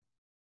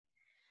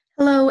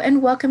Hello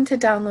and welcome to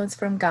Downloads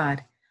from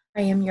God.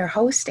 I am your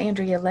host,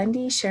 Andrea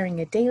Lundy, sharing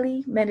a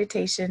daily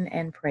meditation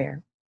and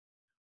prayer.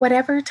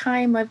 Whatever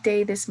time of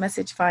day this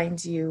message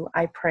finds you,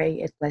 I pray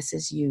it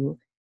blesses you.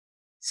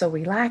 So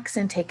relax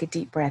and take a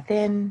deep breath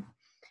in,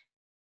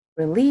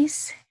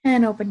 release,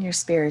 and open your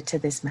spirit to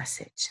this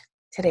message.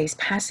 Today's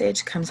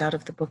passage comes out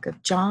of the book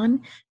of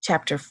John,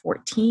 chapter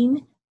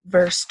 14,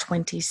 verse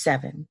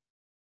 27.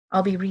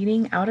 I'll be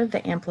reading out of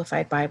the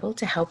Amplified Bible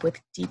to help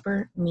with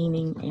deeper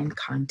meaning and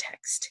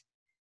context.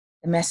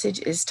 The message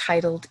is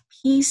titled,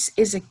 Peace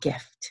is a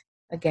Gift.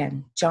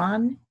 Again,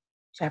 John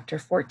chapter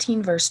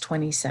 14, verse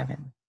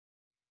 27.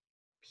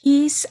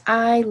 Peace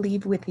I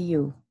leave with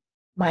you.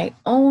 My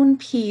own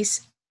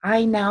peace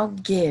I now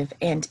give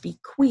and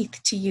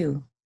bequeath to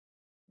you.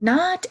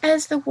 Not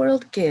as the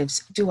world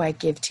gives do I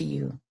give to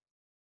you.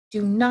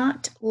 Do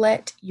not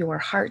let your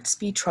hearts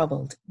be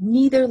troubled,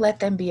 neither let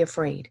them be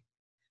afraid.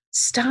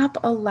 Stop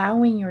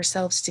allowing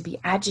yourselves to be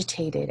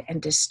agitated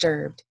and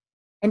disturbed,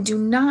 and do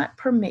not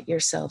permit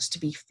yourselves to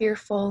be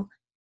fearful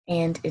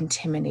and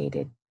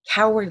intimidated,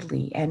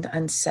 cowardly and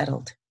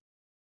unsettled.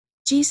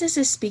 Jesus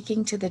is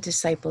speaking to the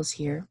disciples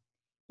here.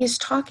 He is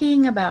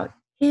talking about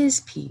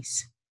his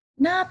peace,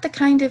 not the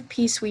kind of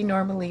peace we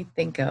normally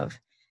think of,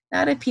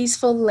 not a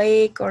peaceful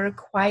lake or a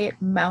quiet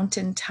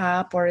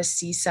mountaintop or a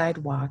seaside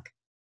walk,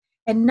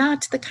 and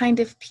not the kind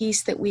of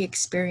peace that we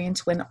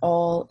experience when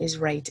all is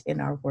right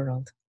in our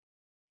world.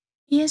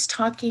 He is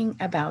talking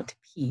about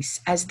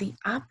peace as the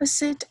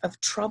opposite of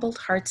troubled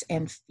hearts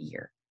and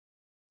fear.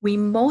 We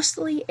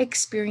mostly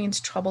experience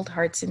troubled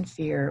hearts and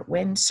fear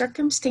when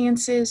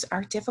circumstances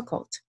are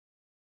difficult,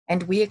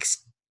 and we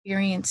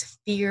experience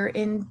fear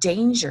in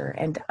danger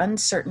and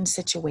uncertain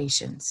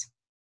situations.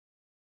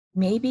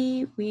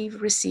 Maybe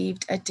we've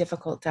received a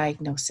difficult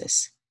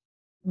diagnosis.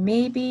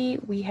 Maybe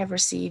we have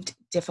received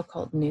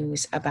difficult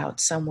news about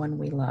someone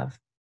we love.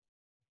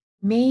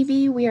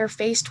 Maybe we are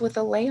faced with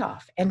a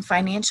layoff and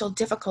financial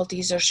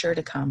difficulties are sure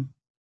to come.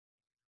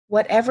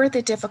 Whatever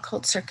the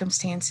difficult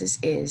circumstances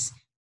is,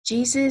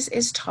 Jesus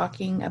is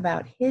talking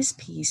about his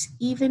peace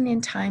even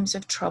in times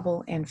of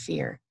trouble and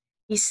fear.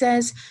 He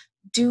says,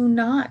 do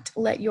not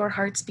let your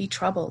hearts be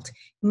troubled,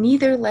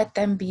 neither let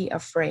them be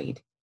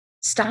afraid.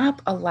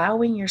 Stop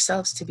allowing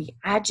yourselves to be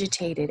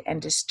agitated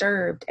and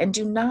disturbed, and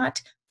do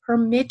not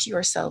permit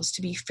yourselves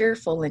to be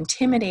fearful,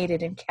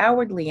 intimidated, and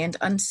cowardly and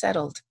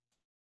unsettled.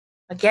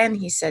 Again,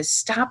 he says,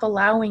 stop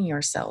allowing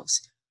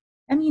yourselves.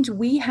 That means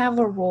we have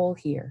a role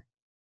here.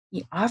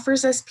 He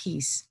offers us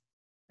peace.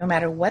 No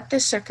matter what the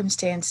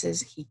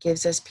circumstances, he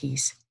gives us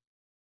peace.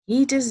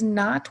 He does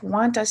not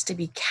want us to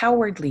be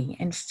cowardly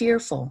and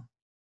fearful.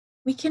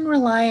 We can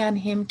rely on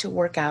him to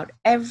work out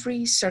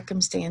every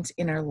circumstance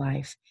in our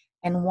life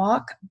and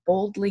walk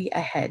boldly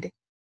ahead.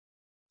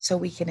 So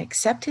we can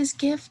accept his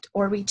gift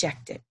or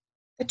reject it.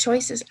 The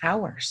choice is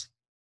ours.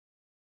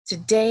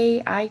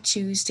 Today, I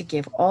choose to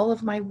give all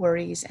of my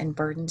worries and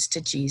burdens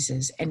to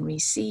Jesus and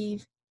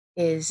receive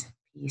his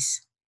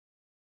peace.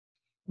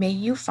 May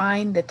you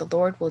find that the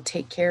Lord will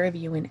take care of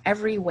you in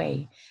every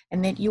way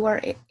and that you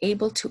are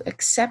able to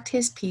accept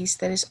his peace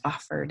that is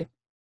offered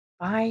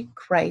by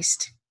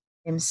Christ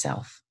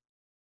himself.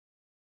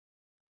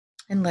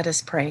 And let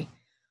us pray.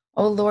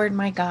 O Lord,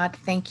 my God,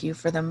 thank you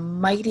for the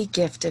mighty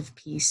gift of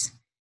peace.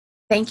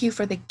 Thank you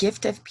for the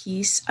gift of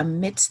peace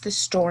amidst the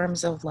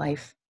storms of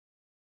life.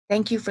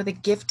 Thank you for the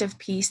gift of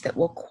peace that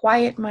will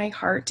quiet my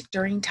heart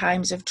during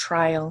times of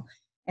trial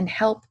and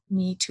help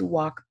me to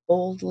walk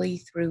boldly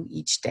through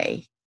each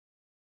day.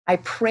 I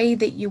pray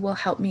that you will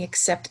help me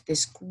accept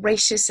this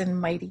gracious and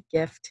mighty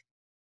gift.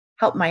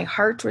 Help my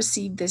heart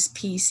receive this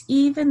peace,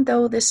 even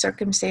though the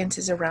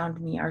circumstances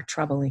around me are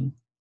troubling.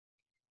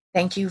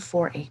 Thank you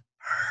for a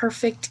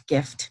perfect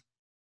gift.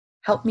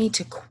 Help me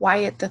to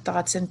quiet the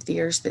thoughts and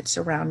fears that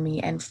surround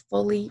me and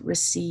fully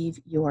receive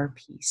your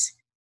peace.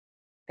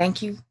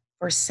 Thank you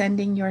for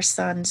sending your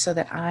Son so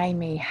that I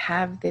may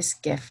have this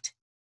gift.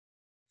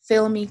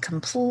 Fill me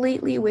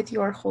completely with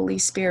your Holy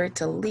Spirit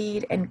to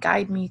lead and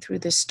guide me through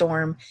the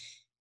storm.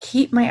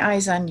 Keep my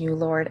eyes on you,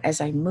 Lord,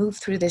 as I move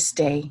through this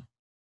day.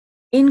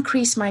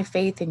 Increase my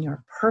faith in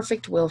your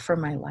perfect will for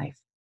my life.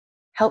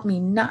 Help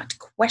me not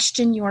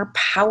question your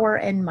power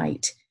and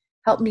might.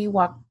 Help me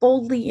walk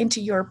boldly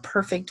into your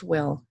perfect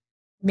will.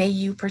 May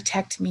you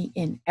protect me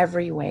in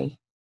every way.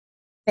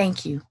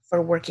 Thank you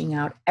for working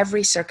out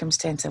every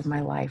circumstance of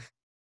my life.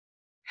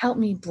 Help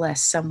me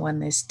bless someone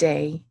this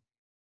day.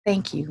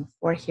 Thank you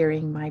for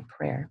hearing my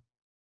prayer.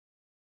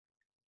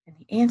 And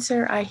the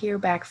answer I hear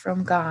back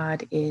from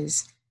God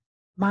is,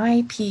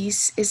 my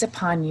peace is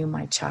upon you,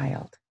 my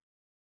child.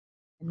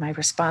 And my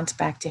response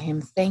back to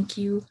him, thank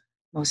you,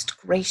 most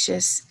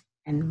gracious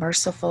and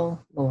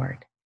merciful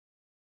Lord.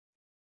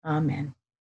 Amen.